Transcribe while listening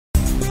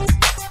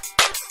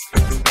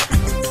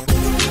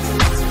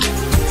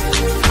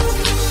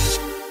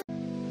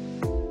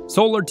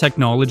Solar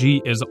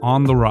technology is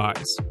on the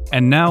rise,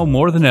 and now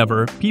more than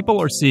ever,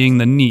 people are seeing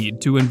the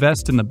need to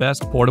invest in the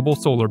best portable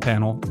solar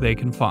panel they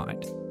can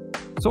find.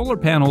 Solar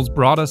panels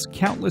brought us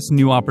countless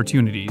new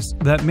opportunities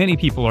that many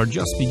people are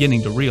just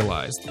beginning to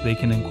realize they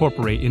can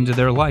incorporate into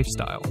their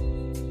lifestyle.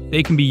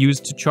 They can be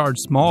used to charge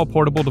small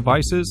portable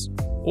devices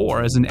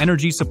or as an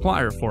energy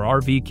supplier for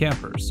RV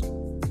campers.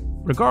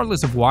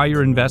 Regardless of why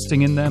you're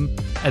investing in them,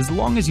 as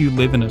long as you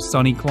live in a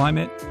sunny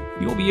climate,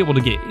 you'll be able to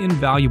get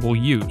invaluable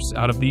use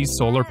out of these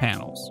solar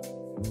panels.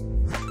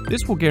 This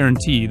will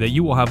guarantee that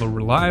you will have a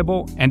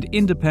reliable and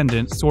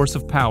independent source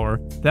of power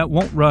that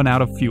won't run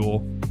out of fuel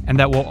and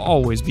that will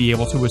always be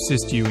able to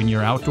assist you in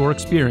your outdoor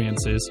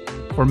experiences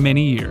for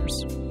many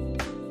years.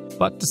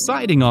 But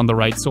deciding on the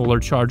right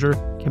solar charger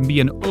can be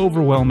an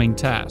overwhelming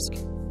task.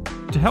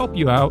 To help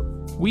you out,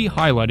 we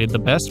highlighted the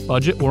best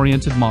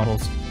budget-oriented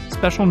models,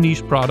 special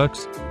niche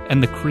products,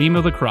 and the cream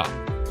of the crop.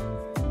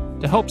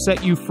 To help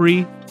set you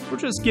free, or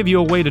just give you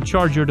a way to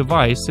charge your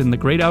device in the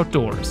great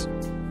outdoors,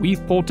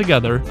 we've pulled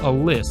together a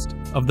list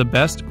of the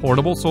best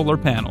portable solar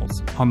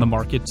panels on the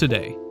market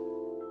today.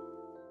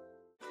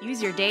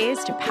 Use your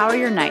days to power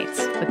your nights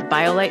with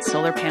BioLite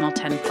Solar Panel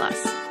 10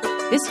 Plus.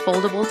 This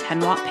foldable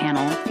 10-watt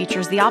panel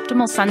features the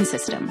optimal sun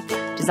system,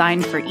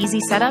 designed for easy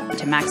setup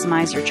to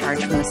maximize your charge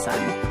from the sun.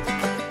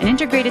 An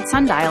integrated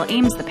sundial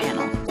aims the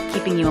panel,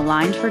 keeping you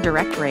aligned for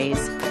direct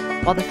rays,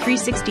 while the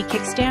 360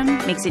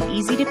 kickstand makes it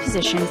easy to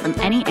position from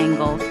any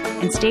angle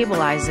and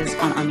stabilizes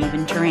on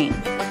uneven terrain.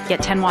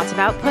 Get 10 watts of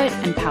output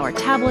and power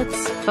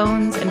tablets,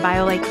 phones, and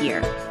BioLite gear.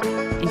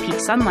 In peak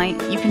sunlight,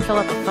 you can fill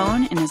up a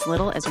phone in as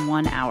little as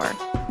 1 hour.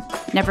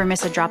 Never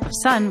miss a drop of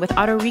sun with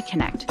Auto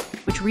Reconnect,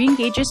 which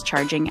re-engages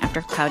charging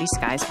after cloudy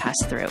skies pass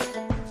through.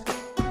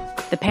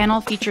 The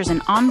panel features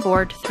an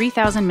onboard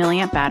 3000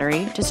 milliamp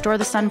battery to store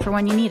the sun for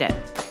when you need it.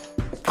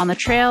 On the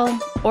trail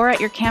or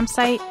at your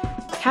campsite,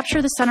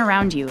 capture the sun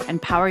around you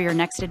and power your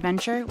next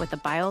adventure with the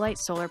BioLite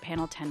Solar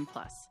Panel 10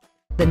 Plus.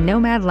 The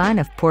Nomad line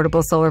of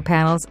portable solar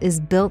panels is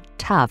built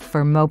tough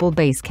for mobile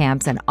base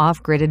camps and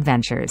off-grid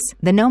adventures.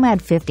 The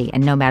Nomad 50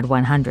 and Nomad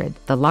 100,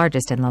 the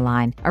largest in the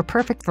line, are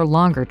perfect for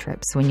longer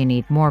trips when you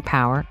need more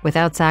power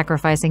without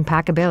sacrificing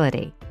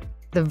packability.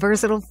 The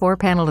versatile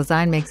 4-panel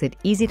design makes it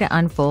easy to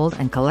unfold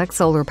and collect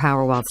solar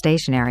power while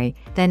stationary,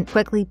 then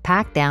quickly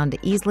pack down to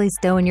easily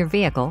stow in your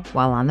vehicle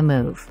while on the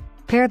move.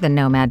 Pair the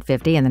Nomad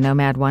 50 and the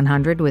Nomad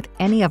 100 with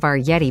any of our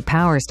YETI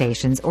power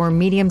stations or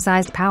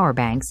medium-sized power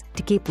banks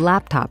to keep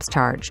laptops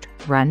charged,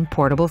 run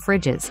portable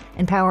fridges,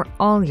 and power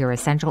all your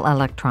essential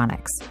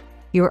electronics.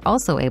 You are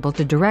also able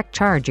to direct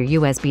charge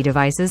your USB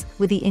devices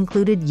with the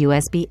included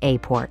USB-A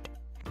port.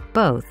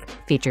 Both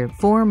feature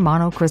 4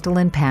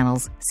 monocrystalline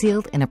panels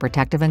sealed in a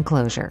protective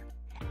enclosure,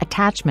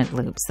 attachment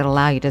loops that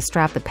allow you to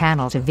strap the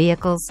panel to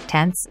vehicles,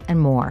 tents, and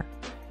more,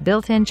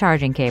 built-in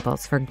charging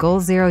cables for Goal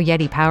Zero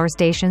YETI power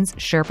stations,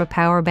 Sherpa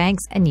power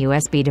banks, and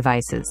USB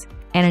devices,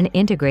 and an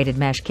integrated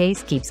mesh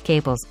case keeps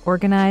cables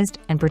organized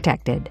and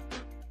protected.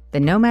 The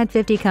Nomad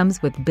 50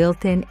 comes with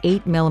built-in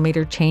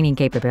 8mm chaining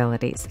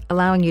capabilities,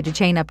 allowing you to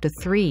chain up to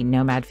 3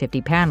 Nomad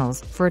 50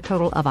 panels for a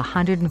total of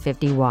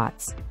 150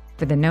 watts.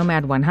 For the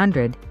Nomad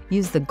 100,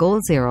 use the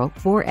Goal Zero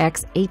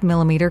 4X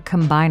 8mm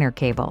combiner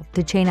cable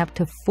to chain up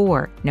to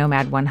 4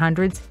 Nomad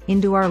 100s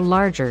into our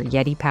larger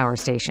YETI power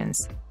stations.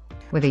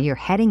 Whether you're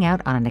heading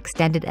out on an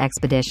extended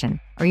expedition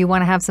or you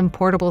want to have some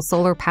portable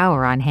solar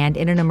power on hand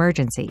in an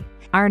emergency,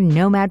 our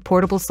Nomad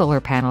portable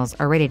solar panels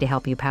are ready to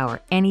help you power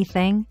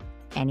anything,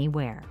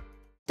 anywhere.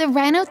 The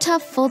Renault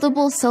Tuff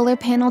Foldable Solar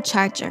Panel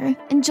Charger.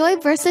 Enjoy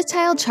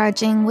versatile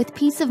charging with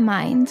peace of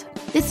mind.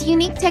 This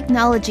unique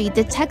technology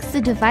detects the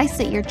device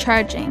that you're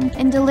charging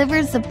and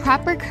delivers the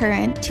proper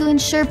current to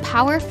ensure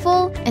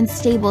powerful and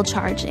stable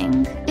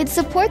charging. It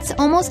supports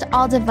almost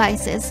all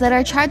devices that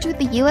are charged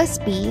with a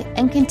USB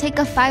and can take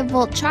a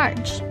 5-volt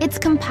charge. It's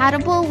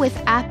compatible with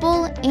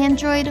Apple,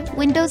 Android,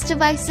 Windows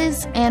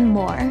devices, and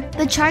more.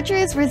 The charger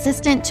is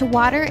resistant to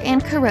water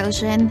and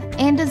corrosion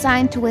and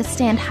designed to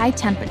withstand high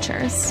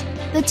temperatures.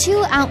 The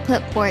 2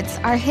 output ports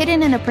are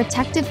hidden in a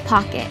protective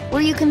pocket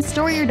where you can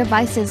store your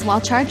devices while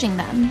charging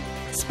them.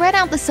 Spread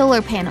out the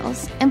solar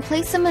panels and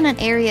place them in an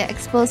area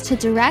exposed to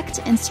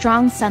direct and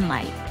strong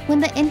sunlight. When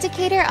the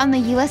indicator on the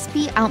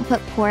USB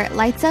output port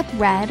lights up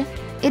red,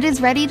 it is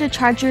ready to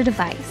charge your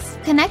device.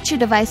 Connect your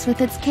device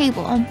with its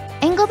cable.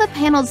 Angle the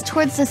panels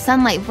towards the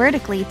sunlight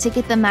vertically to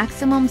get the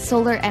maximum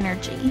solar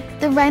energy.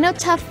 The Renault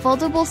Tuff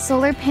Foldable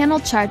Solar Panel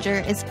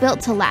Charger is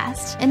built to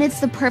last, and it's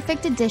the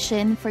perfect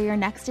addition for your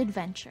next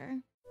adventure.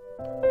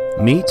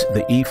 Meet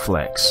the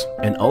eFlex,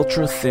 an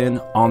ultra-thin,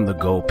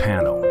 on-the-go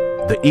panel.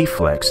 The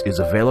eFlex is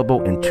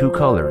available in 2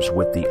 colors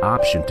with the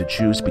option to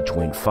choose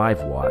between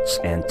 5 watts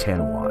and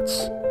 10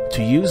 watts.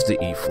 To use the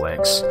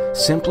eFlex,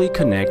 simply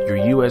connect your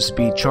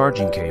USB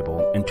charging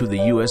cable into the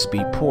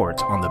USB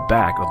port on the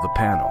back of the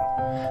panel.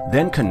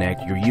 Then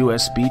connect your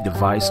USB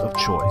device of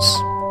choice.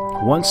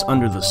 Once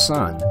under the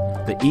sun,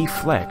 the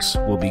eFlex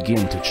will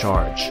begin to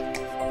charge.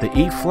 The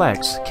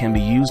eFlex can be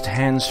used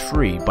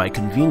hands-free by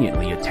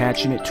conveniently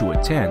attaching it to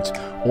a tent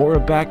or a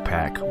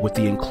backpack with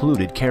the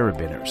included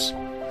carabiners.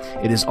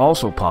 It is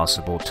also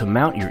possible to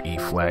mount your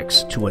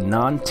eFlex to a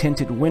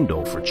non-tinted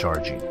window for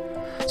charging.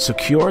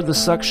 Secure the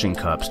suction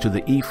cups to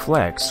the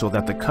eFlex so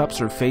that the cups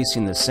are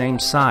facing the same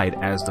side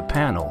as the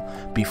panel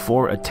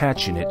before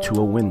attaching it to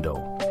a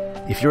window.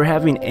 If you're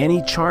having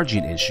any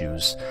charging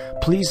issues,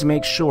 please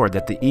make sure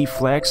that the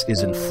eFlex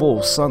is in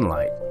full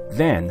sunlight.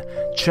 Then,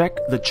 check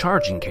the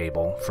charging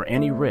cable for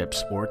any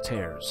rips or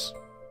tears.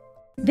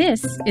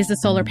 This is the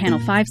Solar Panel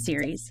 5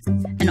 series,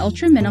 an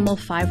ultra-minimal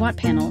 5-watt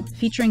panel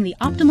featuring the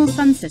optimal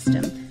sun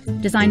system,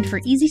 designed for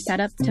easy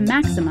setup to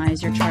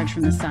maximize your charge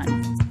from the sun.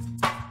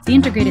 The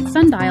integrated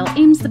sundial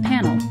aims the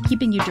panel,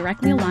 keeping you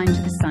directly aligned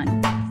to the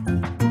sun.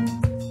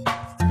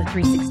 The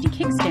 360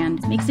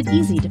 kickstand makes it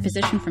easy to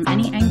position from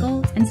any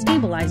angle and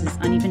stabilizes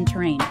uneven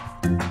terrain.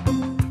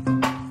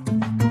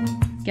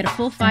 Get a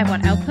full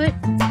 5-watt output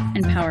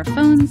and power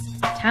phones,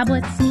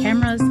 tablets,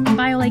 cameras, and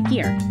BioLite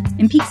gear.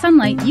 In peak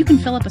sunlight, you can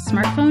fill up a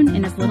smartphone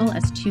in as little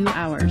as 2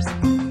 hours.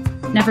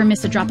 Never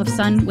miss a drop of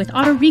sun with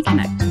Auto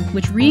Reconnect,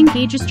 which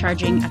re-engages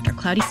charging after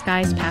cloudy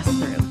skies pass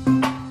through.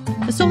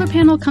 The solar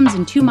panel comes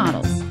in 2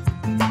 models,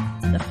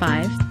 the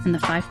 5 and the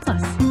 5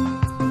 Plus.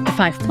 The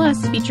 5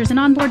 Plus features an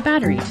onboard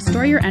battery to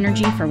store your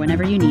energy for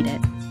whenever you need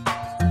it.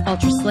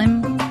 Ultra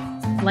slim,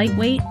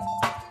 lightweight,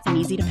 and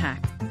easy to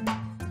pack.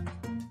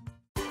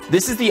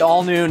 This is the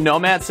all-new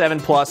Nomad 7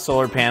 Plus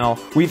solar panel.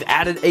 We've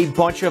added a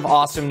bunch of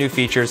awesome new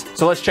features,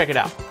 so let's check it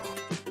out.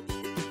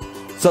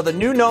 So the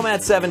new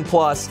Nomad 7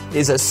 Plus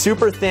is a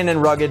super thin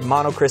and rugged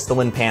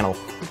monocrystalline panel.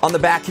 On the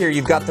back here,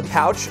 you've got the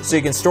pouch, so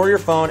you can store your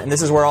phone, and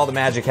this is where all the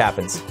magic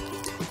happens.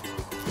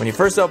 When you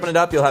first open it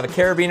up, you'll have a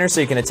carabiner, so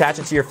you can attach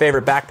it to your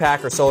favorite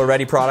backpack or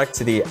solar-ready product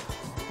to the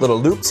little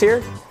loops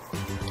here.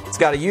 It's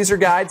got a user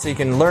guide, so you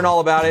can learn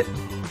all about it.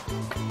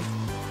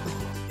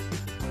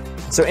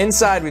 So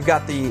inside, we've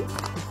got the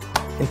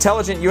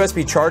intelligent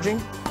USB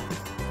charging.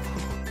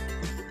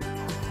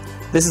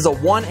 This is a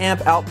 1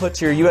 amp output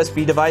to your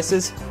USB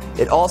devices.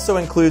 It also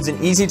includes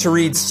an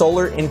easy-to-read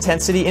solar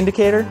intensity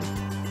indicator.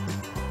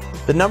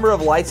 The number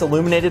of lights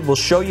illuminated will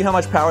show you how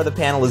much power the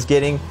panel is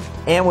getting,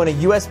 and when a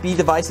USB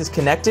device is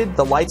connected,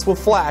 the lights will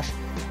flash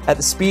at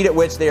the speed at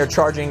which they are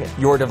charging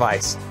your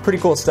device. Pretty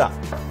cool stuff.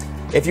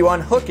 If you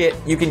unhook it,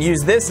 you can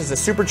use this as a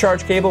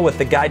supercharge cable with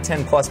the Guide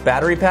 10 Plus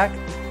battery pack.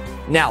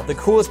 Now, the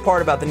coolest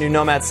part about the new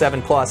Nomad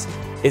 7 Plus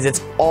is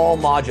it's all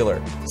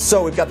modular.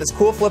 So we've got this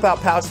cool flip-out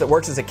pouch that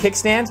works as a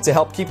kickstand to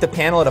help keep the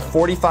panel at a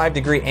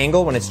 45-degree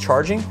angle when it's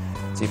charging.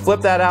 So you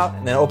flip that out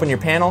and then open your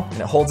panel and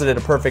it holds it at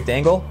a perfect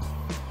angle.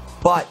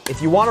 But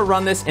if you want to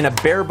run this in a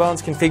bare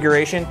bones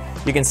configuration,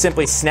 you can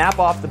simply snap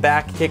off the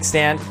back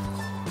kickstand,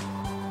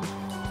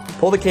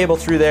 pull the cable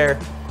through there,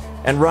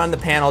 and run the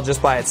panel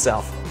just by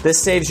itself. This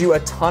saves you a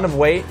ton of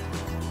weight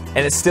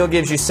and it still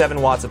gives you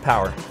 7 watts of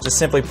power. Just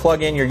simply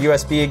plug in your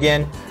USB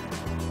again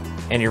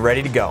and you're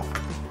ready to go.